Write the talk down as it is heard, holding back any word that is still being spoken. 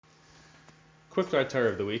Quick Torah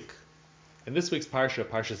of the week. In this week's parsha,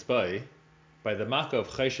 Parshas Bai, by the Makkah of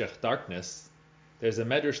Cheshech, darkness, there's a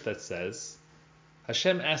medrash that says,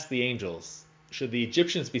 Hashem asked the angels, should the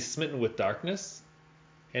Egyptians be smitten with darkness?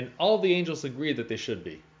 And all the angels agreed that they should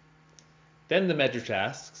be. Then the medrash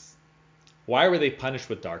asks, why were they punished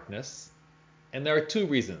with darkness? And there are two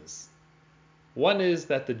reasons. One is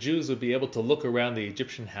that the Jews would be able to look around the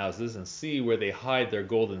Egyptian houses and see where they hide their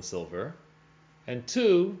gold and silver. And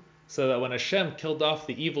two, so that when Hashem killed off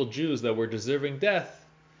the evil Jews that were deserving death,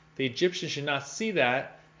 the Egyptians should not see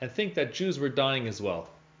that and think that Jews were dying as well.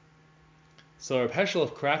 So Reb Heschel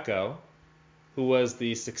of Krakow, who was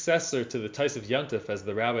the successor to the Tais of Yontif as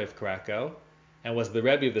the rabbi of Krakow, and was the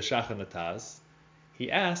Rebbe of the Shachan Nataz, he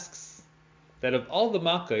asks that of all the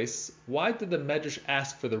Makkahs, why did the Medrash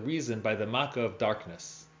ask for the reason by the Makkah of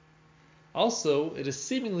darkness? Also, it is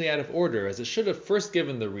seemingly out of order, as it should have first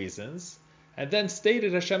given the reasons, and then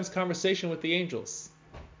stated Hashem's conversation with the angels.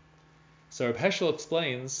 So Reb Heschel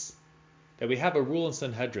explains that we have a rule in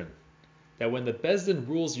Sanhedrin, that when the Bezdin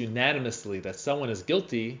rules unanimously that someone is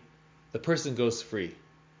guilty, the person goes free,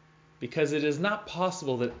 because it is not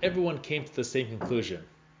possible that everyone came to the same conclusion.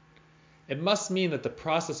 It must mean that the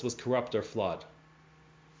process was corrupt or flawed.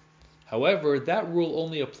 However, that rule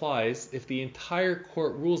only applies if the entire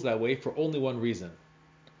court rules that way for only one reason.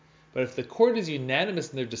 But if the court is unanimous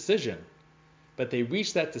in their decision, but they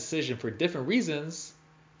reach that decision for different reasons,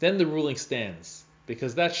 then the ruling stands,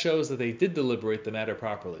 because that shows that they did deliberate the matter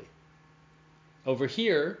properly. Over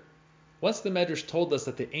here, once the Medrash told us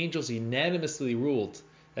that the angels unanimously ruled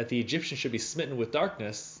that the Egyptians should be smitten with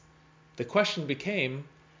darkness, the question became,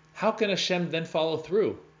 how can Hashem then follow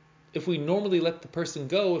through if we normally let the person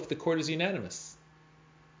go if the court is unanimous?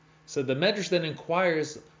 So the Medrash then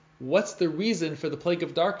inquires, what's the reason for the plague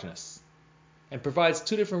of darkness? And provides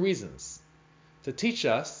two different reasons, to teach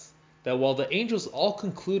us that while the angels all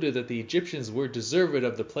concluded that the Egyptians were deserved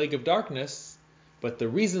of the plague of darkness, but the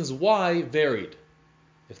reasons why varied.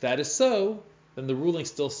 If that is so, then the ruling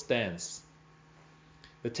still stands.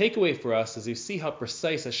 The takeaway for us is you see how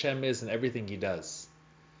precise Hashem is in everything He does.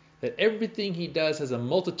 That everything He does has a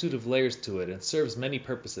multitude of layers to it and serves many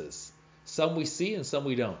purposes. Some we see and some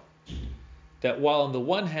we don't. That while on the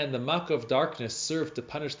one hand the Makkah of darkness served to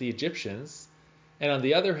punish the Egyptians, and on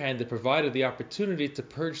the other hand it provided the opportunity to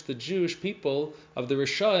purge the Jewish people of the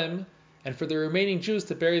Rishaim and for the remaining Jews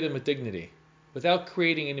to bury them with dignity, without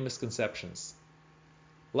creating any misconceptions.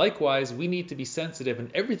 Likewise, we need to be sensitive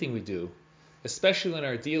in everything we do, especially in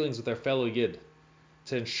our dealings with our fellow Yid,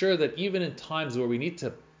 to ensure that even in times where we need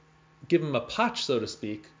to give him a patch, so to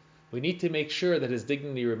speak, we need to make sure that his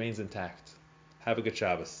dignity remains intact. Have a good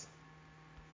Shabbos.